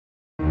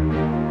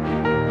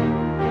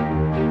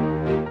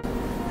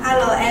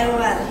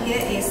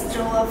here is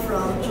Joel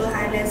from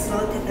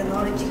Lancelot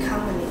Technology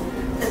Company.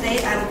 Today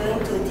I'm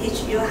going to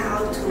teach you how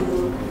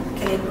to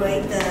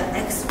calibrate the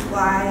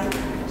XY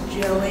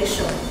gear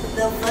ratio.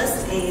 The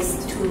first is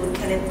to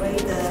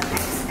calibrate the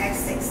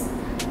x-axis.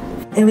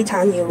 Every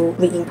time you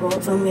re-import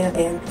firmware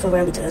and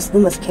parameters, you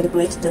must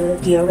calibrate the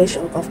gear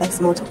ratio of X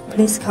motor.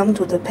 Please come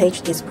to the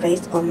page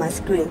displayed on my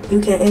screen.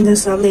 You can enter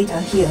some data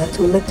here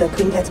to make the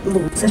printhead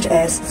move, such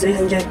as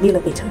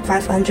 300mm,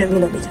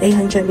 500mm,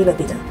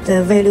 800mm.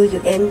 The value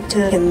you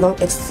enter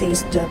cannot exceed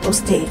the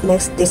posted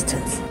max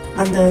distance.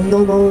 Under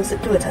normal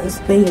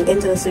circumstances, when you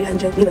enter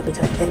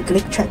 300mm and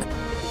click check,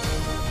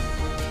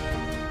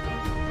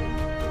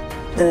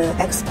 the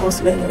X-pose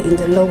value in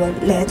the lower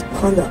left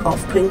corner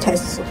of printhead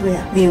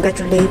software will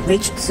gradually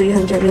reach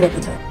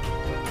 300mm.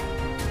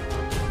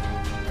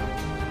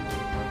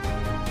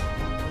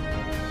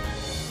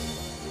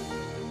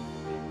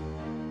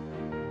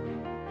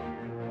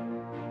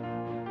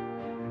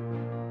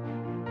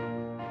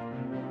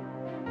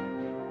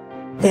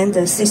 Then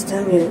the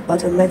system will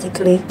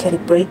automatically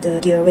calibrate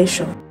the gear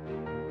ratio.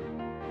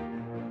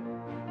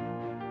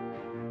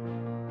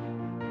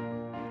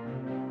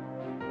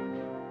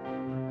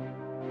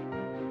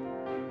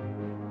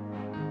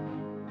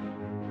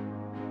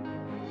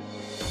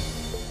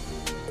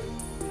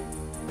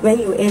 When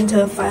you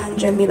enter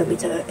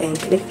 500mm and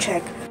click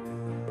check,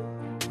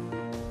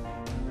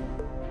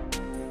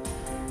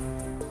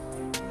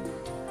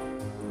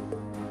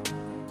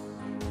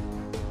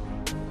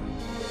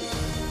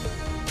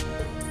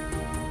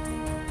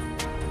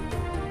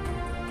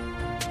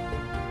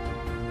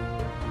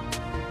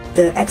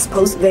 the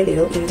X-pose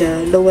value in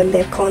the lower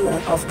left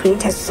corner of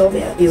printhead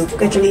software will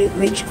gradually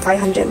reach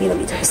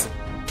 500mm.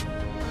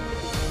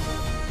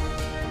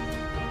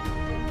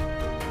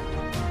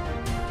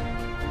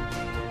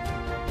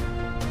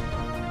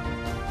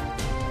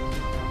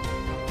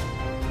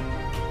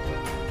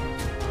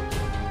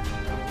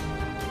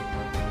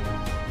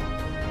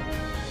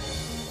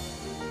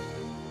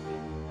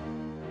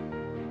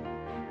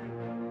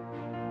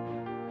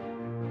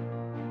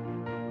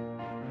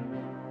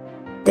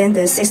 Then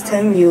the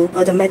system will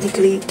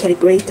automatically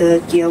calibrate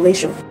the gear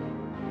ratio.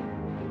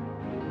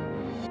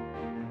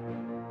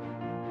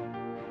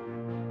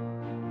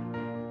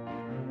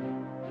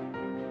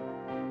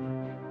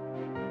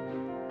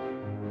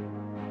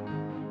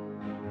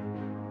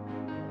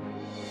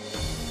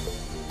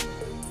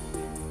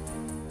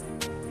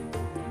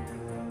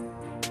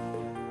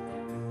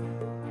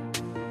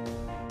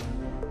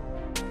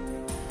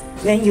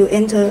 When you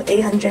enter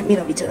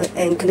 800mm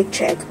and click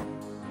check,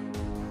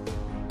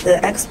 the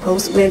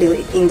X-pose value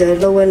in the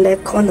lower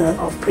left corner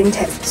of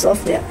printhead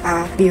software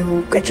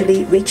will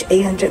gradually reach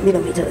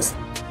 800mm.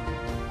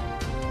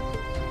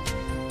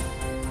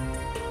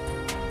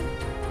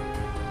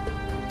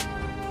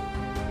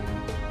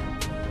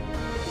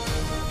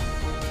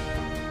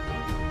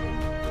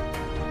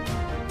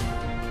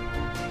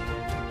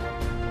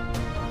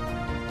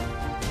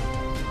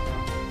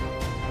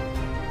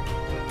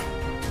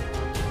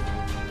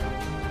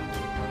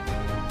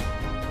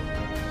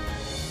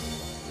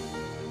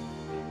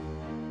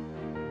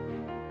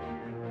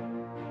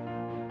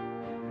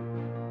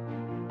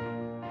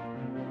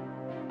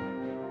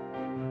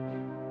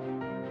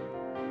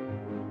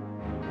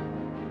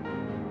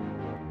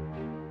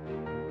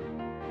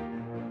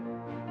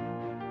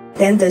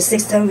 Then the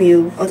system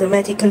will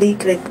automatically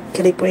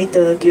calibrate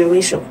the gear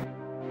ratio.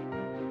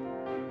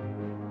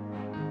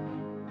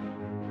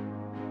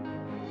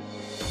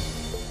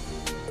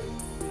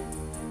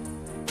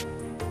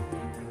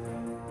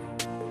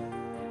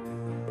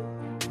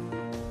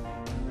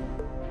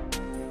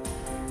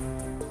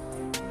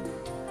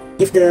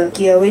 If the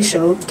gear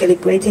ratio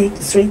calibrated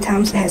 3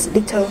 times has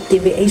little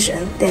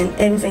deviation, then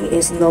everything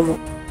is normal.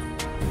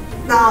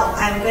 Now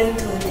I'm going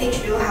to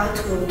teach you how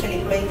to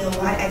calibrate the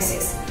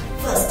y-axis.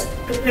 First,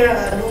 prepare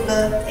a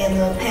ruler and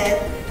a pad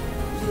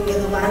in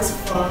advance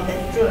for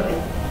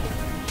measuring.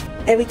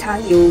 Every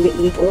time you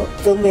re-import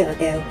firmware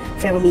and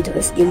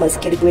parameters, you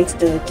must calibrate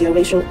the gear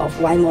ratio of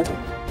Y model.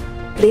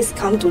 Please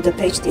come to the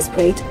page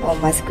displayed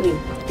on my screen.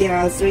 There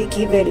are 3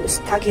 key values: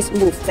 target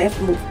move, fab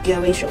move,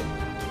 gear ratio.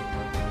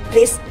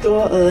 Please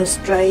draw a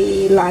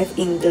straight line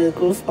in the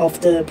groove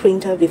of the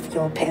printer with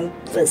your pen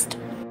first.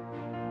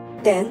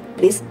 Then,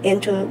 please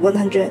enter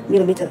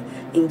 100mm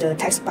in the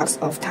text box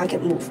of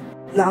target move.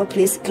 Now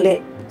please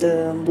click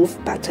the Move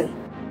button.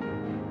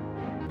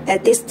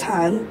 At this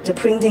time, the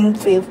printing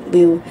field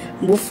will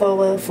move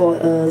forward for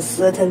a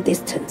certain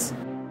distance.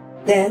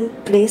 Then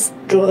please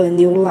draw a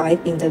new line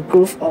in the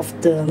groove of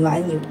the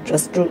line you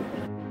just drew.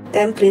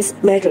 Then please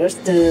measure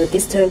the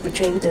distance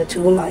between the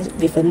 2 lines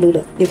with a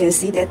ruler. You can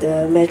see that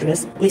the measured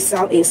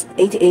result is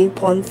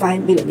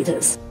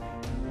 88.5mm.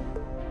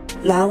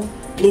 Now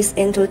please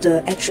enter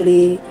the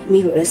actually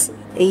mirrors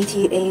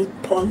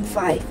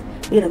 88.5mm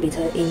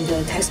in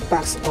the text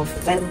box of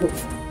fab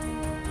move.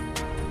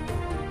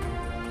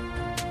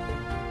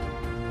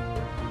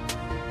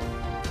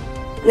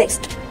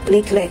 Next,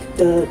 please click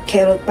the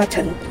calibrate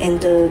button and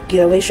the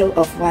gear ratio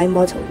of Y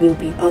motor will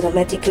be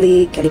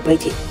automatically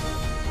calibrated.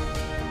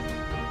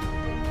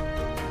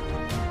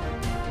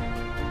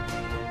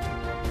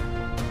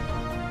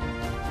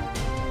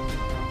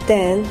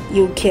 Then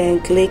you can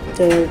click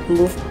the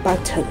Move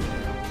button.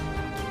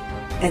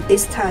 At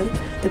this time,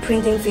 the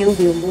printing field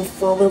will move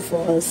forward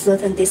for a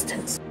certain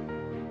distance.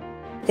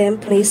 Then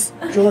please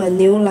draw a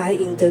new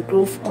line in the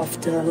groove of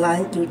the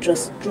line you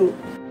just drew.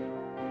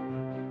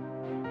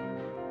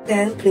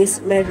 Then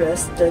please measure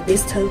the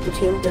distance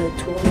between the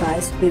two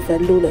lines with a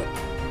ruler.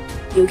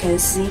 You can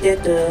see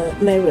that the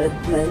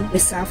measurement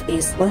result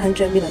is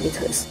 100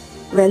 millimeters.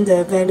 When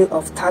the value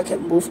of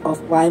target move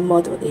of Y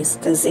model is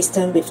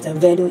consistent with the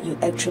value you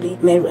actually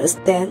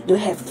measured, then you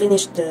have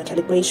finished the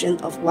calibration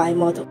of Y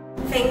model.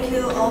 Thank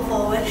you all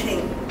for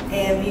watching,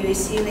 and we will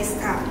see you next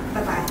time.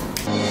 Bye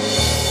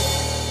bye.